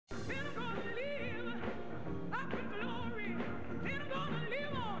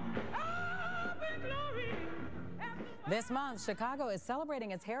This month, Chicago is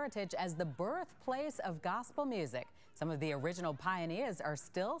celebrating its heritage as the birthplace of gospel music. Some of the original pioneers are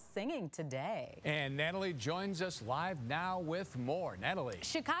still singing today. And Natalie joins us live now with more. Natalie.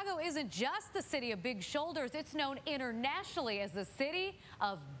 Chicago isn't just the city of big shoulders. It's known internationally as the city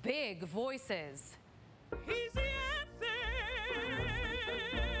of big voices. He's the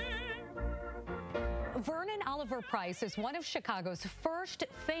Vernon Oliver Price is one of Chicago's first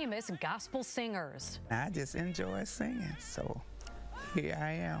famous gospel singers. I just enjoy singing, so here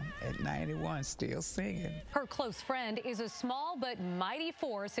I am at 91 still singing. Her close friend is a small but mighty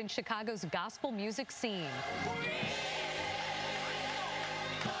force in Chicago's gospel music scene.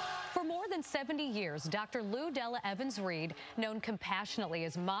 For more than 70 years, Dr. Lou Della Evans-Reid, known compassionately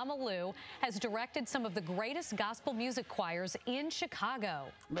as Mama Lou, has directed some of the greatest gospel music choirs in Chicago.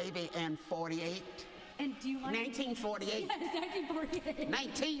 Maybe in 48. And do you like 1948. 1948.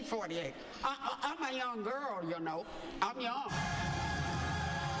 1948. I'm a young girl, you know. I'm young.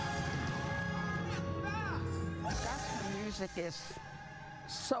 Gospel music is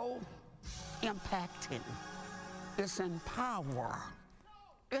so impacting. It's in power.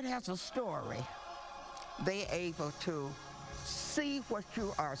 It has a story. They're able to see what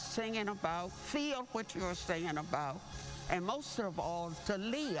you are singing about, feel what you are singing about, and most of all, to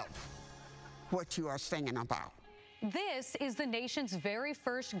live what you are singing about. This is the nation's very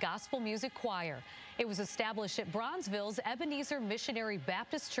first gospel music choir. It was established at Bronzeville's Ebenezer Missionary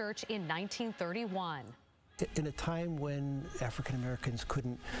Baptist Church in 1931. In a time when African Americans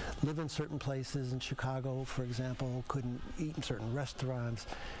couldn't live in certain places in Chicago, for example, couldn't eat in certain restaurants,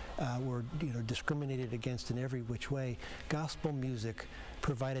 were discriminated against in every which way, gospel music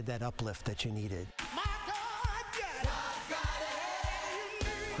provided that uplift that you needed.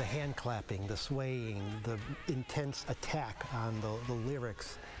 The hand clapping, the swaying, the intense attack on the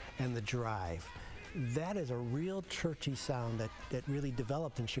lyrics and the drive. That is a real churchy sound that really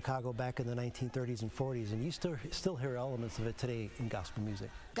developed in Chicago back in the 1930s and 40s, and you still hear elements of it today in gospel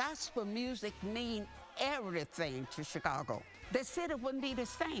music. Gospel music means everything to Chicago. The city wouldn't be the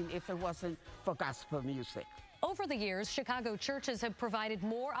same if it wasn't for gospel music. Over the years, Chicago churches have provided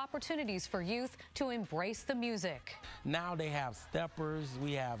more opportunities for youth to embrace the music. Now they have steppers,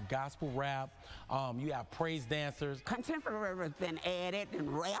 we have gospel rap, you have praise dancers. Contemporary has been added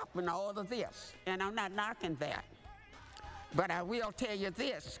and rap and all of this, and I'm not knocking that. But I will tell you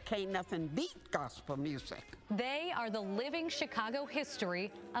this, can't nothing beat gospel music. They are the living Chicago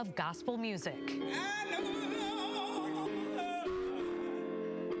history of gospel music.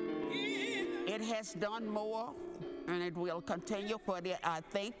 It has done more, and it will continue, but I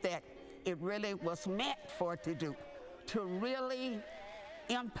think that it really was meant for it to do, to really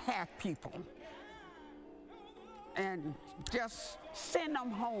impact people and just send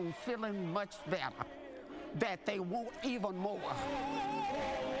them home feeling much better, that they want even more.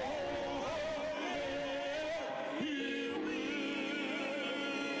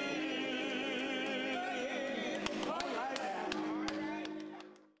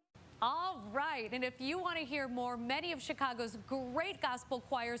 And if you want to hear more, many of Chicago's great gospel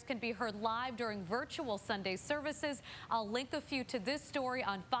choirs can be heard live during virtual Sunday services. I'll link a few to this story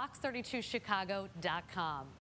on fox32chicago.com.